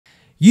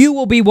You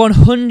will be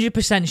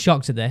 100%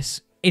 shocked at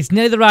this. It's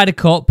near the Ryder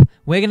Cup.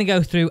 We're going to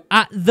go through,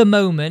 at the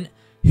moment,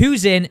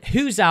 who's in,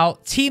 who's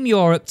out, Team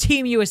Europe,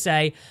 Team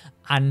USA,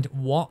 and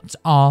what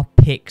our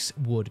picks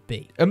would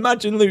be.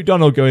 Imagine Luke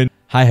Donald going,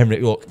 "Hi,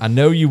 Henrik, look, I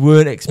know you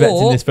weren't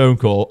expecting this phone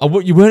call.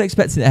 You weren't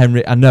expecting it,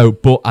 Henrik, I know,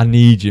 but I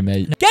need you,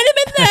 mate." Get him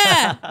in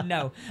there!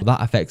 No.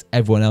 That affects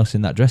everyone else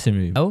in that dressing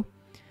room. Oh,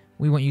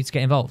 we want you to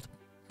get involved.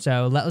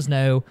 So let us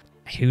know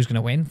who's going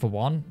to win, for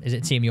one. Is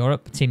it Team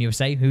Europe, Team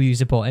USA? Who are you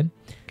supporting?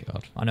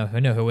 God. I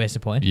know who we're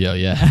supporting.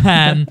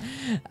 Yeah.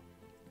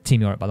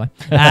 Team Europe, by the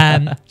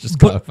way. Just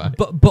clarify.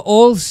 But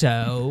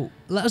also,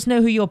 let us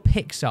know who your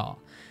picks are.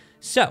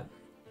 So,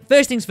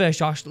 first things first,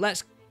 Josh,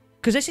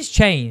 because this has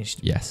changed.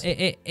 Yes.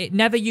 It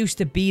never used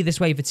to be this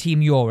way for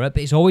Team Europe.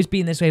 It's always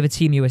been this way for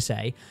Team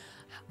USA.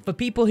 For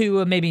people who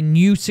are maybe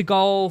new to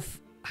golf,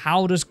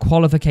 how does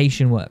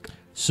qualification work?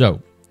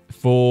 So,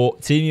 for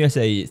Team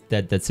USA, it's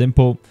dead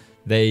simple.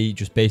 They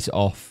just base it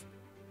off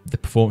the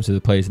performance of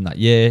the players in that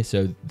year.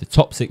 So, the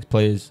top 6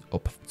 players,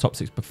 or top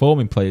 6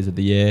 performing players of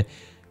the year,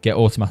 get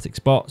automatic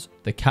spots.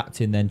 The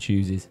captain then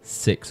chooses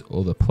 6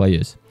 other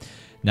players.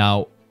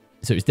 Now,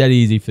 so it's dead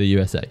easy for the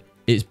USA.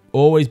 It's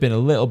always been a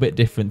little bit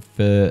different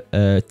for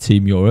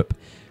Team Europe.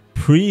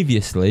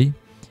 Previously,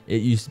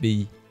 it used to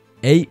be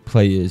 8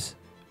 players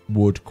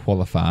would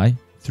qualify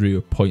through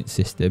a point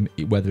system,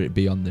 whether it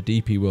be on the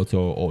DP World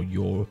Tour or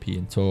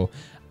European Tour,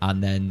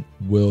 and then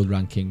world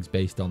rankings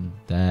based on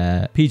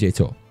their PJ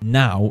Tour.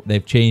 Now,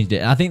 they've changed it,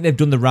 and I think they've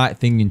done the right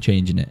thing in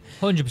changing it.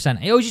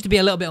 100%. It always used to be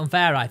a little bit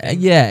unfair, I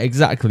think. Yeah,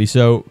 exactly.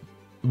 So,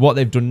 what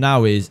they've done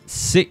now is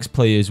 6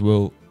 players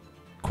will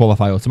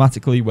qualify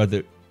automatically, whether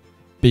it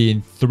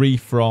being 3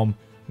 from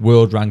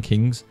world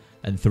rankings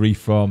and 3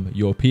 from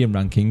European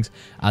rankings,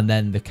 and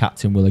then the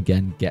captain will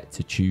again get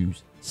to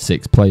choose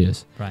 6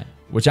 players. Right.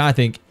 Which I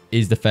think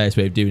is the fairest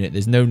way of doing it.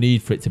 There's no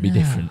need for it to be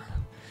different.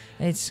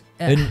 It's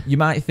and you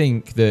might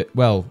think that,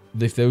 well,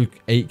 if those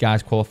 8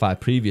 guys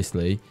qualified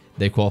previously,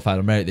 they qualified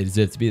on merit, they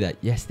deserve to be there.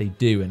 Yes, they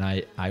do, and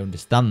I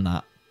understand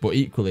that. But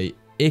equally,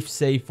 if,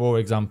 say, for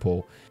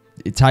example,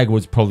 Tiger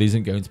Woods probably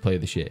isn't going to play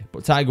this year,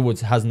 but Tiger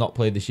Woods has not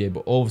played this year,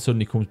 but all of a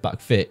sudden he comes back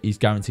fit, he's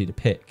guaranteed a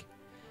pick.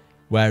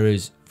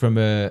 Whereas from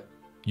a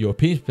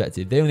European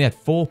perspective, they only had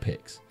 4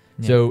 picks.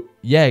 Yeah. So,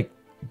 yeah,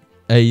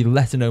 a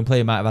lesser-known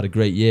player might have had a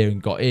great year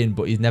and got in,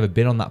 but he's never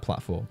been on that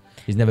platform.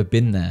 He's never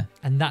been there.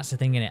 And that's the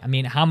thing, innit? I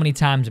mean, how many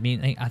times,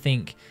 I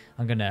think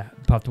I'm going to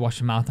have to wash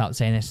my mouth out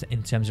saying this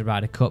in terms of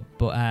Ryder Cup,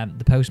 but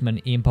the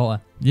postman, Ian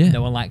Poulter,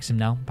 no one likes him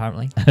now,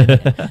 apparently,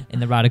 in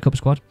the Ryder Cup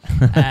squad.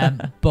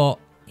 But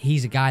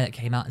he's a guy that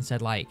came out and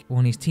said, like,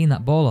 when he's teeing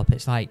that ball up,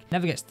 it's like,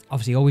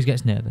 obviously always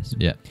gets nervous.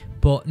 Yeah.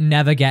 But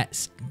never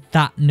gets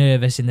that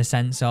nervous in the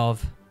sense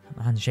of,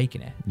 my hand's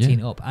shaking it,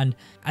 teeing it up. And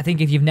I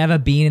think if you've never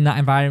been in that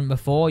environment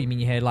before,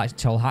 you heard like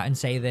Toll Hatton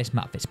say this,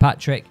 Matt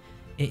Fitzpatrick,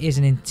 it is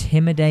an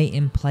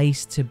intimidating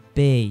place to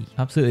be.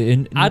 Absolutely.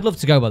 And I'd love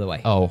to go, by the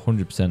way. Oh,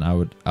 100%. I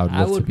would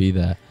love to be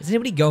there. Is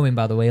anybody going,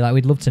 by the way? Like,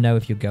 we'd love to know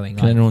if you're going.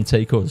 Can anyone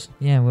take us?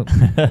 Yeah,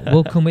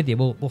 we'll come with you.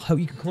 We'll hope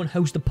you can come and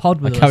host the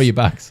pod with us. I'll carry your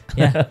bags.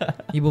 Yeah,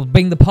 you will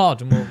bring the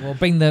pod, and we'll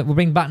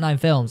bring back 9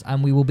 films,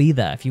 and we will be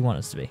there if you want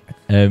us to be.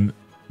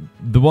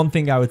 The one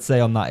thing I would say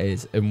on that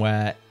is, and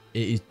where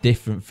it is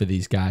different for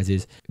these guys,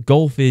 is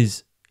golf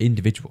is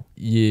individual.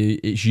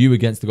 It's you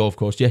against the golf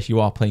course. Yes,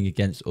 you are playing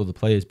against other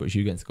players, but it's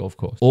you against the golf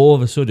course. All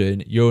of a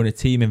sudden, you're in a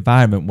team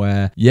environment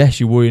where, yes,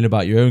 you're worrying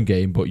about your own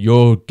game, but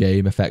your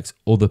game affects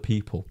other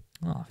people.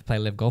 Oh, if you play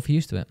LIV Golf, you're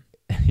used to it.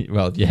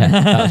 Well, yeah,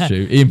 that's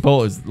true. Ian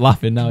Poulter's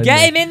laughing now.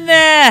 Get him in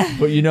there!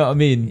 But you know what I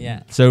mean?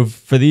 Yeah. So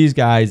for these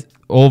guys,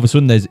 all of a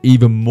sudden there's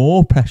even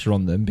more pressure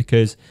on them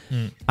because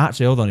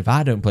actually, hold on, if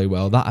I don't play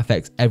well, that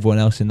affects everyone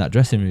else in that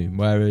dressing room.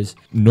 Whereas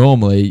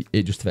normally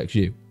it just affects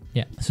you.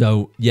 Yeah.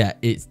 So yeah,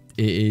 it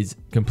is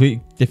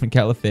completely different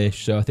kettle of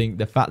fish. So I think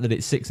the fact that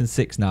it's 6 and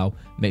 6 now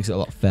makes it a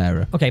lot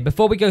fairer. Okay,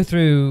 before we go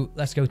through,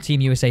 let's go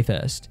Team USA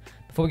first.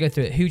 Before we go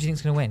through it, who do you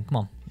think's going to win? Come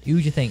on, who do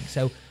you think?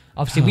 So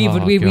obviously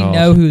we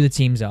know who the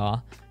teams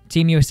are.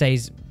 Team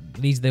USA's,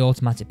 these are the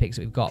automatic picks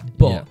that we've got.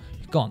 But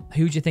go on,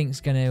 who do you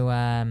think's going to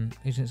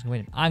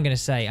win? I'm going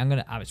to say,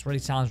 it really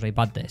sounds really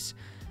bad. This,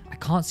 I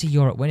can't see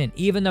Europe winning,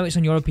 even though it's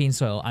on European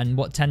soil. And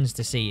what you tend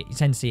to see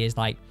is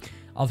like,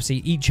 obviously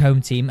each home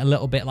team, a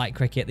little bit like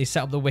cricket, they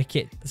set up the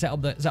wicket, set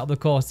up the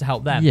course to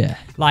help them. Yeah.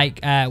 Like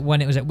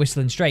when it was at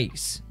Whistling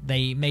Straits,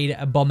 they made it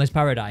a bomber's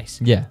paradise.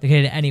 Yeah. They could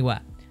hit it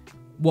anywhere.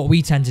 What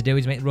we tend to do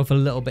is make the rough a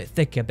little bit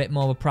thicker, a bit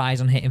more of a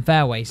prize on hitting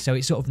fairways, so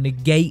it sort of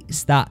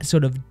negates that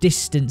sort of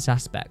distance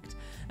aspect.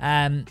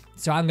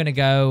 So I'm going to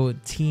go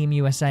Team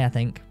USA, I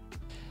think.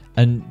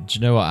 And do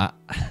you know what?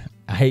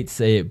 I hate to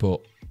say it,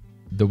 but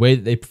the way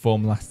that they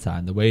performed last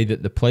time, the way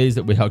that the players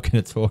that we are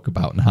going to talk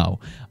about now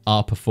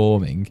are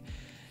performing,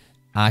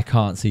 I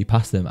can't see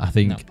past them. I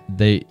think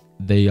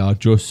they are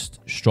just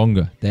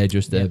stronger. They're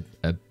just a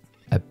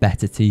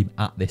better team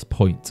at this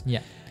point.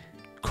 Yeah.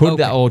 Could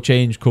that all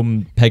change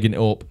come pegging it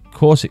up? Of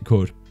course it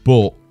could,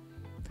 but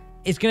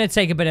it's going to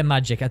take a bit of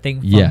magic, I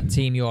think, from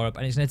Team Europe,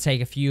 and it's going to take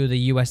a few of the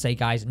USA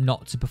guys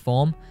not to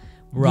perform,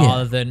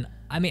 rather than,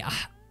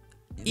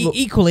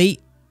 equally,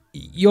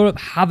 Europe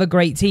have a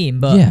great team,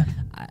 but yeah.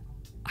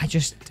 I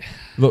just...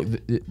 Look,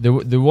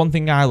 the one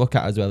thing I look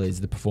at as well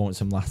is the performance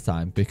from last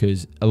time,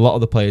 because a lot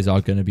of the players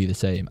are going to be the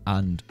same,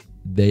 and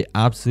they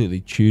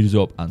absolutely chewed us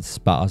up and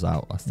spat us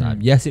out last time.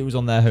 Yes, it was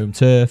on their home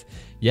turf.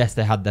 Yes,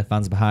 they had their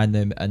fans behind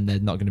them, and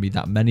there's not going to be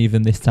that many of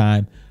them this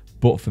time.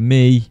 But for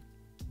me,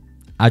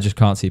 I just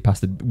can't see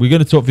past it. We're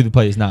going to talk through the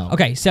players now.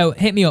 Okay, so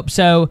hit me up.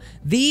 So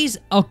these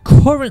are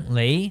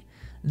currently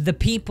the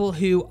people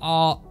who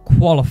are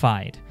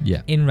qualified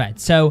in red.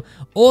 So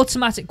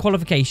automatic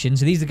qualification.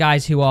 So these are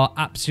guys who are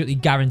absolutely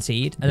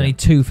guaranteed. And only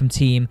 2 from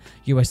Team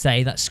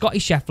USA. That's Scotty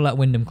Scheffler and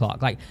Wyndham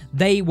Clark. Like,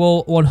 they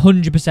will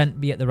 100%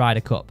 be at the Ryder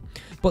Cup.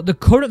 But the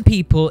current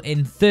people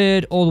in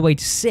 3rd all the way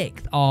to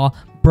 6th are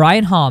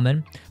Brian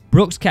Harman,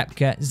 Brooks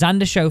Koepka,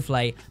 Xander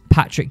Schauffele,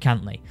 Patrick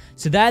Cantley.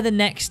 So they're the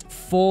next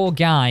 4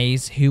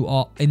 guys who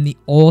are in the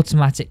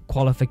automatic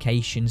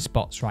qualification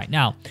spots right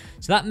now.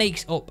 So that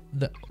makes up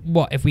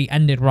if we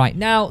ended right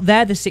now,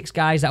 they're the 6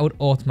 guys that would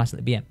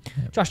automatically be in.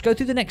 Josh, go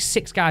through the next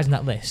 6 guys on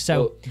that list. So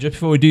well, just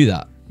before we do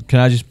that, can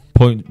I just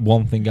point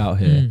one thing out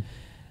here?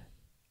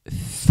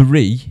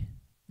 3,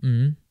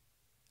 I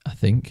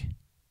think,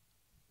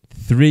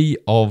 3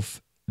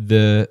 of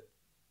the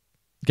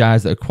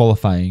guys that are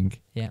qualifying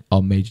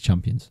are major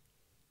champions.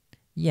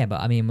 Yeah,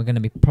 but I mean, we're going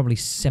to be probably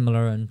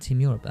similar on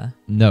Team Europe there.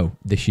 No,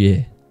 this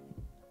year.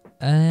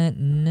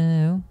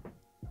 No.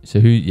 So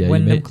who? Yeah,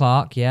 Wyndham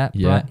Clark. Yeah.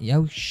 Brian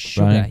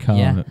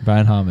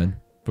Harman.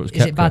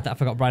 Is it bad that I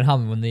forgot Brian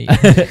Harman won the?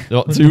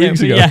 What, 2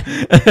 weeks ago? Yeah.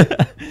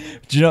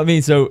 Do you know what I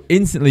mean? So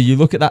instantly, you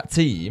look at that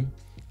team,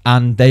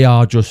 and they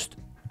are just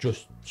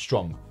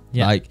strong.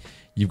 Yeah. Like,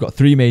 you've got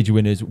 3 major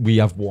winners. We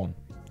have 1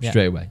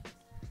 straight away.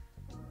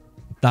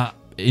 That,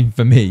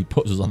 for me,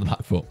 puts us on the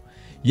back foot.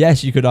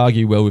 Yes, you could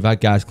argue, well, we've had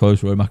guys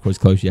close. Rory McIlroy's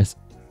close, yes.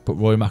 But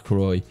Rory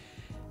McIlroy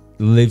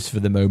lives for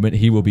the moment.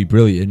 He will be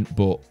brilliant,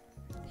 but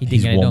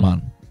he's one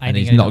man. And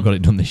he's not got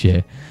it done this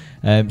year.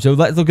 So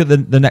let's look at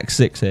the next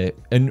 6 here.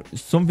 And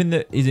something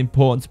that is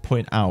important to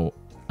point out,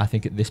 I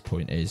think, at this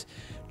point is,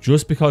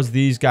 just because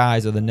these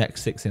guys are the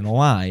next 6 in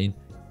line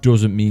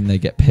doesn't mean they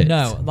get picked.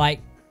 No, like,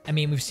 I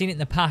mean, we've seen it in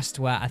the past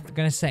where I'm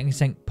going to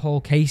say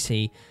Paul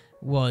Casey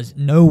was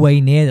no way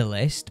near the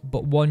list,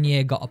 but one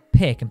year got a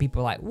pick, and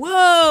people were like,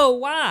 whoa,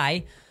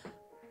 why?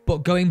 But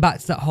going back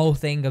to that whole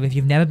thing of, if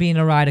you've never been in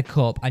a Ryder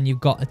Cup and you've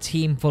got a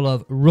team full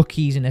of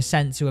rookies in a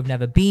sense who have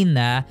never been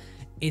there,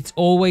 it's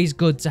always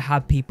good to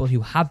have people who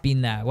have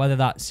been there, whether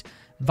that's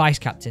vice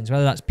captains,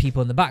 whether that's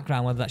people in the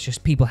background, whether that's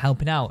just people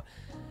helping out.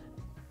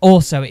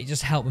 Also, it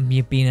just helped when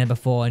you've been there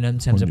before in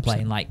terms 100%. Of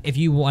playing. Like, if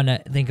you want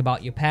to think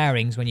about your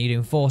pairings when you're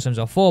doing foursomes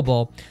or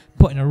 4-ball,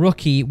 putting a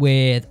rookie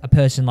with a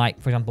person like,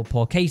 for example,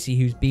 Paul Casey,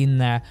 who's been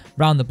there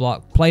round the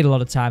block, played a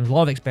lot of times, a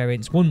lot of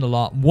experience, won a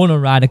lot, won a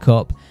Ryder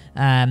Cup,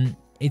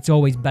 it's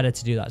always better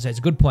to do that. So it's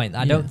a good point.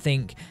 I don't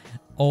think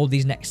all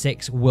these next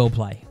 6 will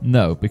play.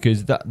 No,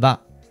 because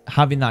that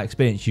having that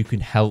experience, you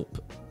can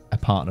help a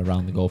partner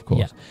around the golf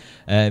course.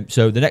 Yeah.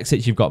 So the next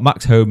 6, you've got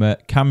Max Homa,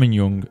 Cameron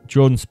Young,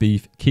 Jordan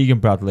Spieth, Keegan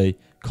Bradley,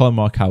 Colin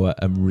Morikawa,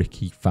 and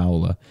Ricky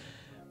Fowler.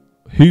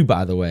 Who,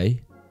 by the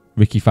way,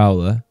 Ricky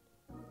Fowler,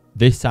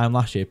 this time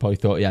last year, probably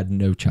thought he had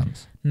no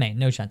chance. Mate,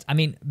 no chance. I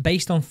mean,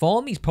 based on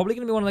form, he's probably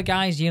going to be one of the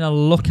guys you're going to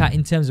look at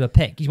in terms of a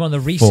pick. He's one of the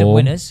recent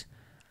winners.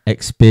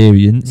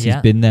 Experience. He's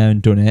been there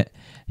and done it.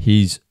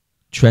 He's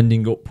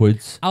trending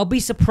upwards. I'll be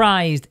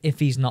surprised if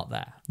he's not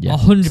there.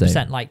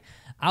 100%. Like,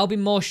 I'll be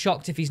more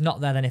shocked if he's not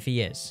there than if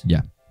he is.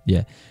 Yeah.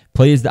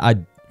 Players that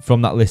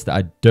from that list that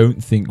I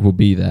don't think will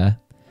be there,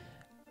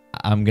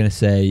 I'm going to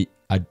say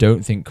I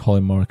don't think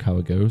Colin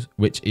Morikawa goes,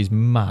 which is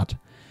mad.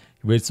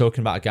 We're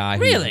talking about a guy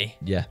who... Really?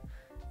 Yeah.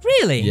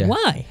 Really? Yeah.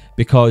 Why?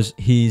 Because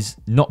he's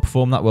not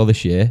performed that well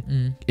this year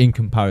in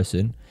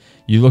comparison.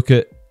 You look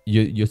at...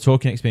 You're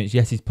talking experience.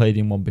 Yes, he's played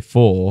in one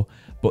before,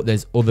 but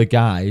there's other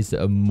guys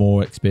that are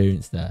more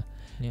experienced there.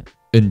 Yeah.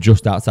 And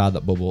just outside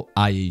that bubble,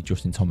 i.e.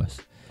 Justin Thomas.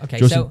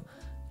 Okay, so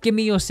give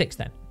me your 6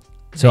 then.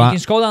 So you can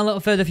scroll down a little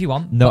further if you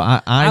want. No,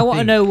 I want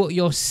to know what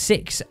your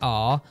 6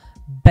 are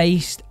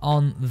based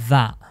on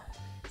that.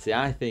 See,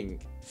 I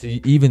think... So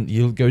even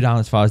you'll go down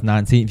as far as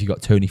 19th, you've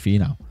got Tony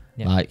Finau.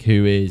 Yeah. Like,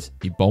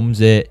 he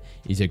bombs it.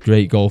 He's a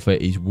great golfer.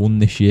 He's won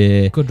this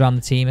year. Good round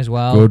the team as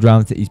well.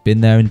 He's been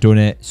there and done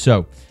it.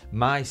 So,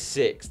 my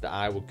 6 that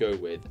I will go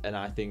with, and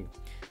I think...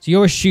 So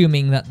you're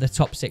assuming that the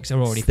top 6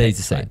 are already stays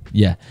the same. Right?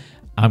 Yeah.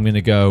 I'm going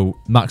to go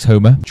Max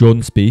Homa,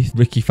 Jordan Spieth,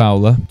 Ricky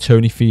Fowler,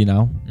 Tony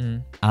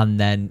Finau, and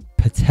then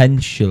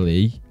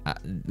potentially,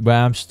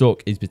 where I'm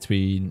stuck is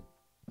between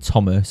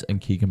Thomas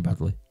and Keegan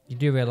Bradley. You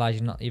do realise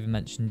you've not even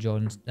mentioned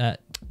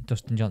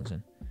Dustin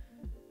Johnson.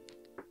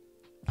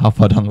 How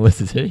far down the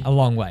list is he? A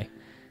long way.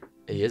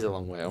 He is a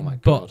long way. Oh my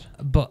god.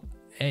 But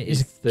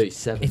it's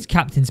 37. It's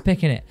captain's pick,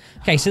 innit?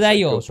 Okay, so they're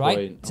yours,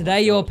 right? So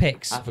they're your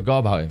picks. I forgot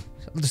about him.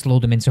 I'll just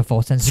lulled them into a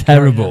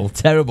 4-10.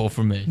 Terrible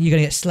from me. You're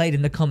gonna get slayed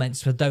in the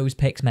comments for those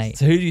picks, mate.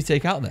 So who do you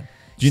take out then?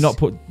 Do you not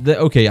put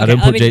okay? I Okay, don't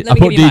put I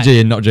put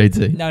DJ and not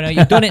JT. No,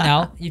 you've done it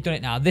now. You've done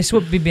it now. This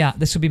would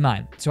be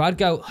mine. So I'd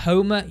go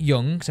Homer,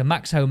 Young. So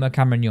Max Homer,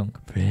 Cameron Young,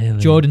 Really?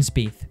 Jordan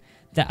Spieth.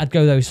 I'd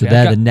go those So three.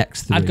 they're the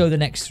next three. I'd go the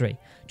next three.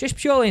 Just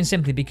purely and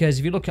simply because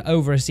if you look at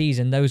over a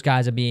season, those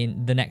guys are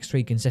being the next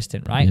three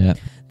consistent, right? Yeah.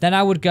 Then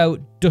I would go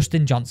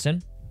Dustin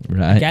Johnson.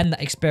 Right. Again,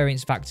 that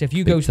experience factor. If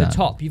you go to the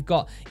top, you've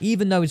got,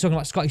 even though we're talking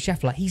about Scotty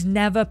Scheffler, he's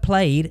never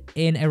played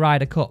in a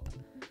Ryder Cup.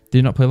 Did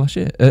he not play last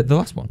year? The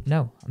last one?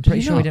 No, I'm pretty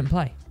sure he didn't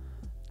play.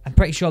 I'm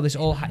pretty sure this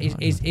all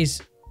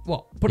is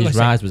what? His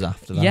rise was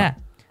after that. Yeah.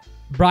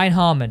 Brian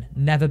Harmon,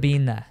 never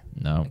been there.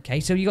 No. Okay,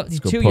 so you got these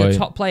two of your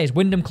top players.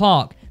 Wyndham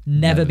Clark,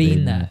 never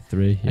been there.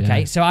 Three. Yeah.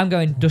 Okay, so I'm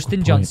going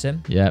Dustin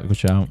Johnson. Yeah, good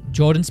shout.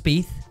 Jordan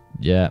Spieth.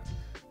 Yeah.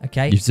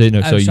 Okay. You said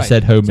no. So you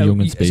said Homer, Young,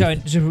 and Spieth. So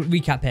just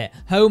recap here: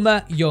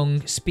 Homer,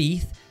 Young,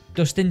 Spieth,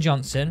 Dustin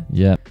Johnson.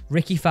 Yeah.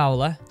 Ricky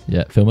Fowler.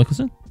 Yeah. Phil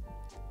Mickelson.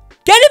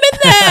 Get him in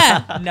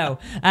there!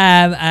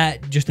 No.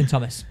 Justin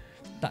Thomas.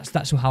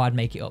 That's how I'd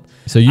make it up.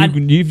 So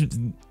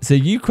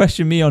you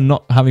question me on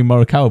not having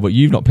Morikawa, but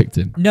you've not picked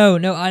him. No,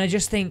 and I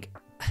just think,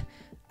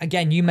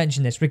 again, you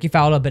mentioned this. Ricky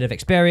Fowler, a bit of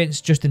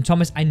experience. Justin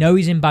Thomas, I know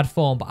he's in bad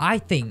form, but I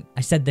think,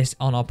 I said this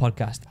on our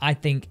podcast, I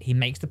think he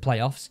makes the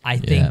playoffs. I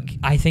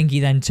think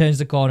he then turns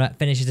the corner,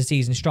 finishes the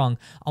season strong.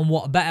 And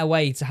what better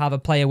way to have a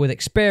player with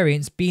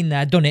experience, been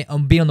there, done it,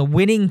 and be on the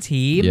winning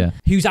team,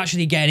 who's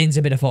actually getting into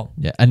a bit of form.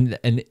 Yeah, and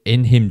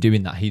in him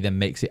doing that, he then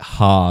makes it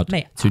hard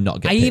to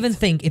not get picked. I even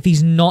think if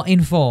he's not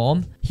in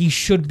form, he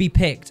should be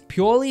picked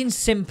purely and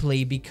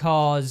simply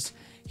because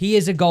he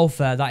is a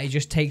golfer that he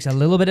just takes a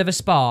little bit of a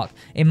spark.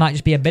 It might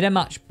just be a bit of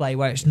match play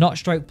where it's not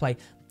stroke play.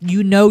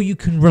 You know you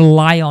can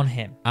rely on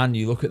him. And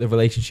you look at the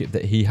relationship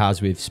that he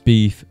has with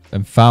Spieth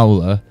and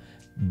Fowler.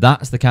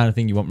 That's the kind of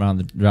thing you want around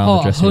the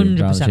dressing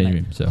room, around the changing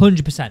room. So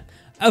 100%.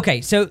 Okay,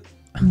 so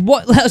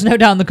let us know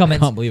down in the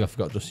comments. I can't believe I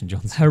forgot Dustin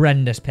Johnson.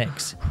 Horrendous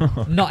picks.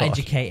 Not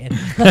educated.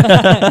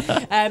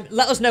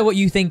 Let us know what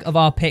you think of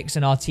our picks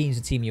and our teams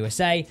of Team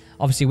USA.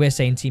 Obviously, we're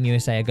saying Team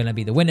USA are going to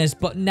be the winners.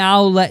 But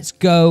now let's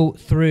go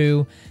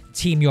through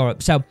Team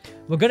Europe. So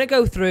we're going to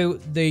go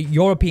through the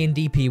European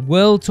DP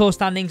World Tour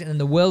standings and then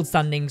the World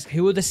standings.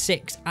 Who are the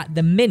 6 at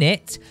the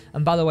minute?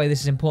 And by the way,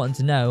 this is important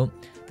to know.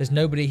 There's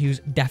nobody who's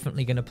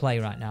definitely going to play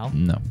right now.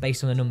 No.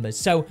 Based on the numbers.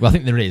 So, well, I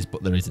think there is,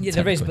 but there isn't. Yeah,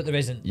 there is, but there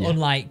isn't. Yeah.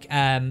 Unlike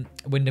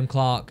Wyndham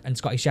Clark and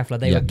Scotty Scheffler,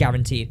 they were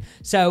guaranteed.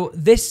 So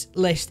this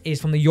list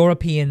is from the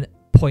European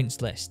points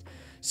list.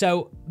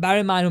 So bear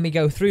in mind when we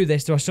go through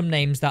this, there are some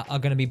names that are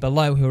going to be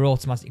below who are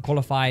automatically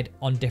qualified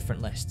on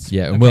different lists.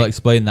 Yeah, and we'll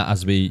explain that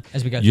as we go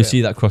through. You'll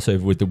see that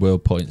crossover with the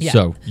world points. Yeah.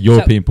 So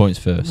European points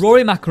first.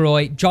 Rory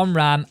McIlroy, Jon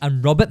Rahm,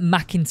 and Robert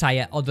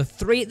McIntyre are the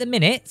 3 at the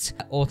minute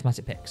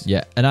automatic picks.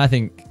 Yeah, and I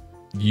think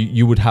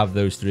you would have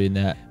those 3 in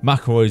there.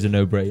 McIlroy's a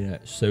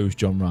no-brainer, so's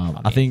Jon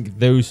Rahm. I think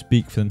those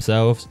speak for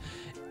themselves.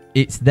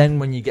 It's then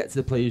when you get to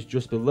the players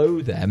just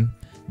below them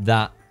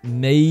that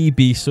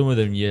maybe some of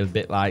them you're a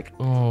bit like,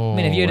 oh. I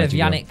mean, have you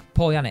heard of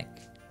Paul Yannick?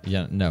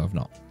 Yeah, no, I've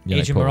not.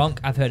 Adrian Moronk,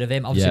 I've heard of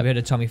him. Obviously, we heard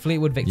of Tommy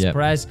Fleetwood, Victor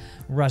Perez,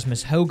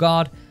 Rasmus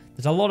Højgaard.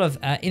 There's a lot of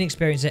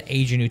inexperience at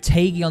Adrian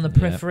Utegi on the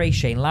periphery,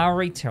 Shane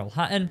Lowry, Tyrrell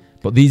Hatton.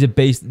 But these are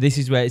based. This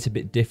is where it's a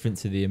bit different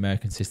to the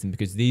American system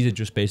because these are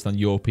just based on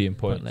European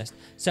point list.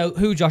 So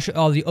who, Josh,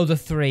 are the other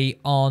 3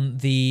 on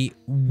the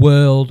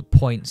world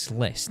points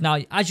list? Now,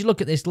 as you look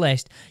at this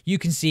list, you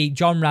can see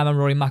Jon Rahm and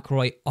Rory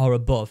McIlroy are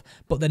above.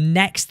 But the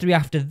next 3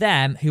 after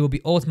them, who will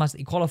be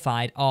automatically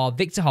qualified, are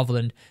Victor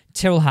Hovland,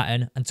 Tyrrell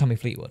Hatton, and Tommy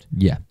Fleetwood.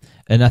 Yeah,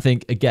 and I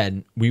think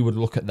again we would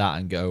look at that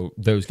and go,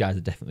 those guys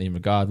are definitely in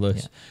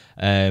regardless.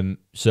 Yeah.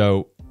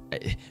 So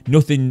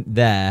nothing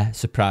there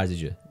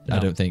surprises you. No. I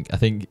don't think. I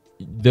think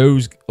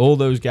all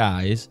those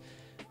guys,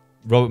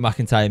 Robert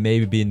McIntyre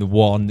maybe being the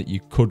one that you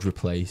could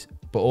replace,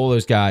 but all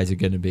those guys are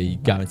going to be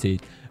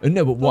guaranteed. And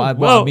no, but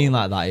what I mean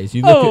like that is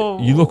you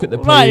look at the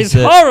players. That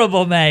is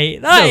horrible,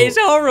 mate. That is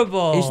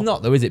horrible. It's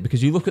not though, is it?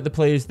 Because you look at the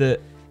players that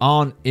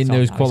aren't in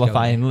those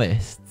qualifying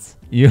lists.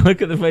 You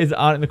look at the players that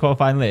aren't in the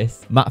qualifying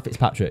list. Matt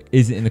Fitzpatrick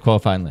isn't in the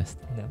qualifying list.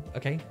 No.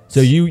 Okay. So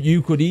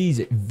you could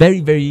very,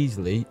 very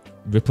easily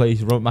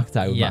replace Robert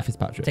McIntyre with Matt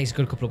Fitzpatrick. It takes a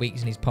good couple of weeks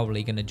and he's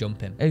probably going to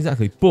jump him.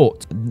 Exactly.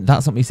 But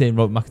that's not me saying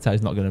Robert McIntyre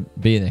is not going to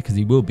be in there because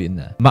he will be in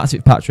there. Matt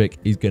Fitzpatrick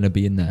is going to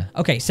be in there.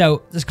 Okay,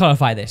 so let's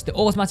clarify this. The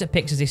automatic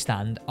picks as they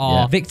stand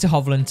are Victor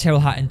Hovland,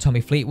 Tyrrell Hatton,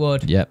 Tommy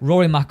Fleetwood,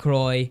 Rory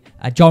McIlroy,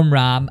 Jon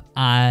Rahm,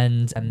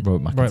 and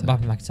Robert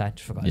McIntyre. I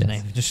just forgot his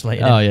name. Just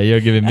later. Oh, yeah, you're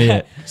giving me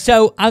it.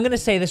 So I'm going to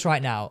say this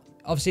right now.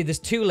 Obviously, there's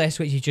 2 lists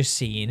which you've just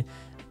seen.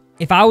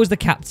 If I was the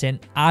captain,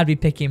 I'd be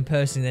picking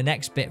personally the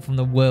next bit from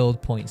the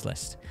world points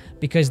list.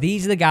 Because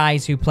these are the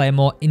guys who play a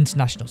more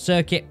international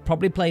circuit,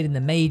 probably played in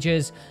the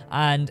majors,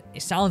 and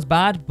it sounds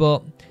bad,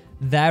 but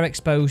they're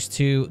exposed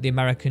to the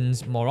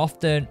Americans more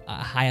often at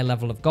a higher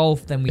level of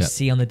golf than we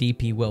see on the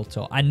DP World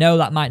Tour. I know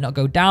that might not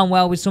go down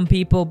well with some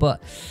people,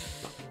 but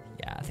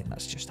yeah, I think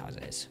that's just how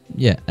it is.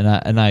 Yeah,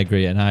 and I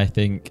agree, and I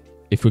think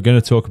if we're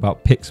going to talk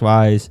about picks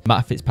wise,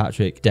 Matt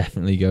Fitzpatrick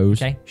definitely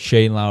goes. Okay.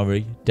 Shane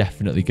Lowry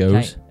definitely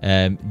goes.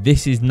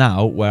 This is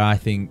now where I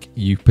think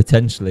you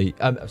potentially,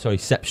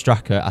 Sepp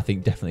Straka I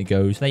think definitely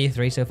goes. They're your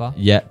 3 so far?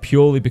 Yeah,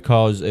 purely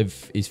because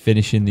of his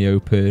finishing the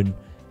Open.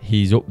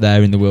 He's up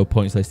there in the world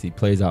points list. He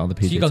plays out on the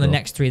PGA So you've got Tour. the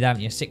next 3 there,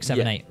 haven't you? 6,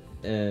 7, 8.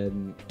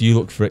 Do you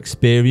look for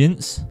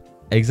experience?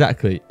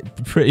 Exactly.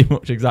 Pretty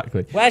much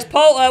exactly. Where's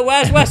Poulter?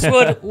 Where's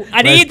Westwood?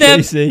 I need them.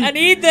 Casey? I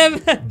need them.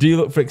 Do you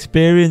look for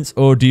experience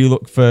or do you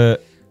look for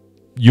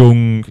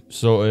young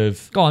sort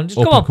of Go on, just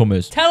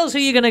up-and-comers? Tell us who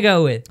you're going to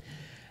go with.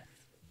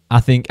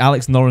 I think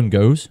Alex Noren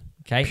goes.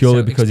 Okay,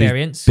 purely so because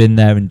experience. he's been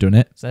there and done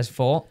it. So there's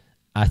 4.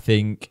 I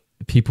think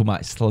people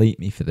might slate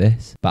me for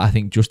this, but I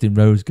think Justin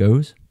Rose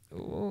goes.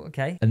 Ooh,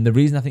 okay. And the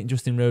reason I think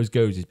Justin Rose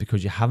goes is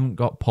because you haven't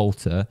got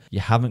Poulter, you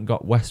haven't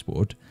got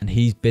Westwood, and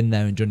he's been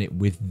there and done it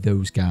with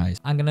those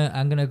guys. I'm gonna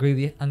agree with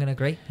you. I'm gonna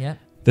agree. Yeah.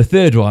 The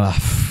third one,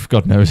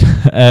 God knows.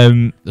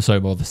 The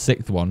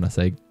 6th one, I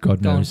say,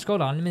 God knows. Scroll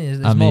down. I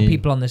mean, there's more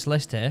people on this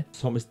list here.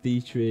 Thomas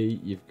Dietrich,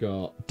 you've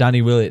got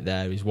Danny Willett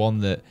there. He's one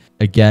that,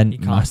 again,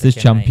 Masters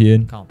pick him,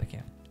 champion. Mate. Can't pick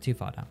him. Too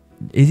far down.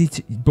 Is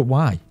he? But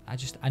why?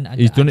 He's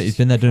done it. He's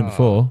been there done it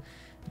before.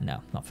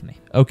 No, not for me.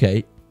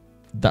 Okay,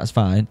 that's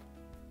fine.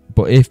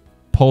 But if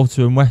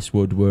Poulter and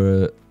Westwood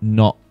were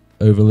not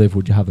over LIV,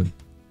 would you have him?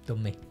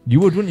 Done me.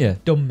 You would, wouldn't you?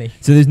 Done me.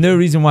 So there's no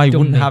reason why you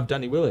wouldn't have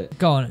Danny Willett.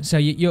 Go on. So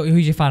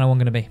who's your final one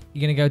going to be?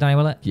 You're going to go Danny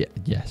Willett? Yeah.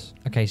 Yes.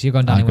 Okay, so you're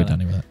going Danny Willett.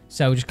 Danny Willett.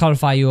 So just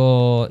clarify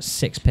your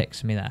 6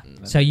 picks for me there.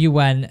 So you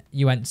went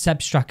Seb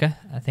Straka,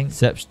 I think.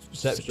 Seb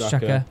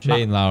Straka,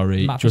 Shane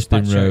Lowry,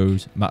 Justin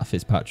Rose, Matt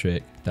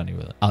Fitzpatrick, Danny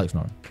Willett, Alex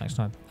Noren. Alex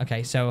Noren.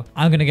 Okay, so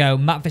I'm going to go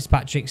Matt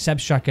Fitzpatrick, Seb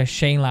Straka,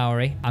 Shane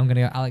Lowry. I'm going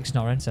to go Alex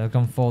Noren. So I've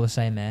gone 4 the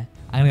same here.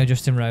 I'm going to go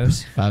Justin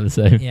Rose. 5 the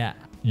same. Yeah.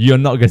 You're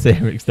not going to say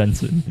Henrik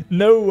Stenson.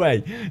 No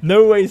way.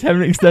 No way is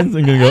Henrik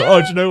Stenson going to go,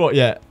 oh, do you know what?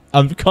 Yeah,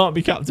 I can't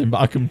be captain,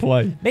 but I can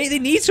play. Mate, they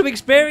need some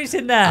experience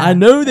in there. I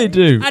know they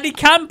do. And he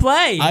can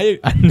play.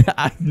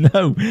 I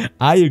know.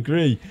 I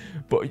agree.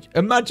 But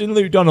imagine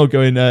Luke Donald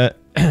going,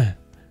 hi,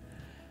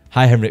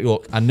 Henrik,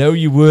 look, I know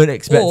you weren't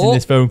expecting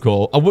this phone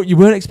call. You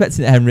weren't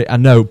expecting it, Henrik, I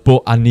know,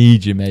 but I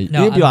need you, mate.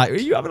 No, He'll be like, are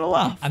you having a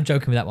laugh? I'm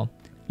joking with that one.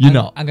 You're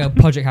not. I'm going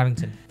Podrick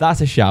Harrington. That's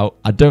a shout.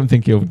 I don't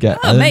think he'll get.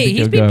 Oh, mate,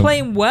 he's been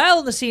playing well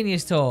on the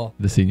Seniors Tour.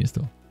 The Seniors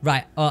Tour.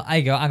 Right. Well, there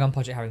you go. I'm going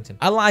Podrick Harrington.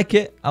 I like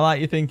it. I like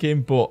your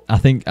thinking, but I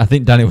think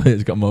Danny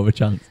Willett's got more of a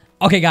chance.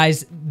 Okay,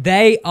 guys,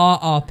 they are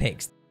our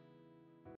picks.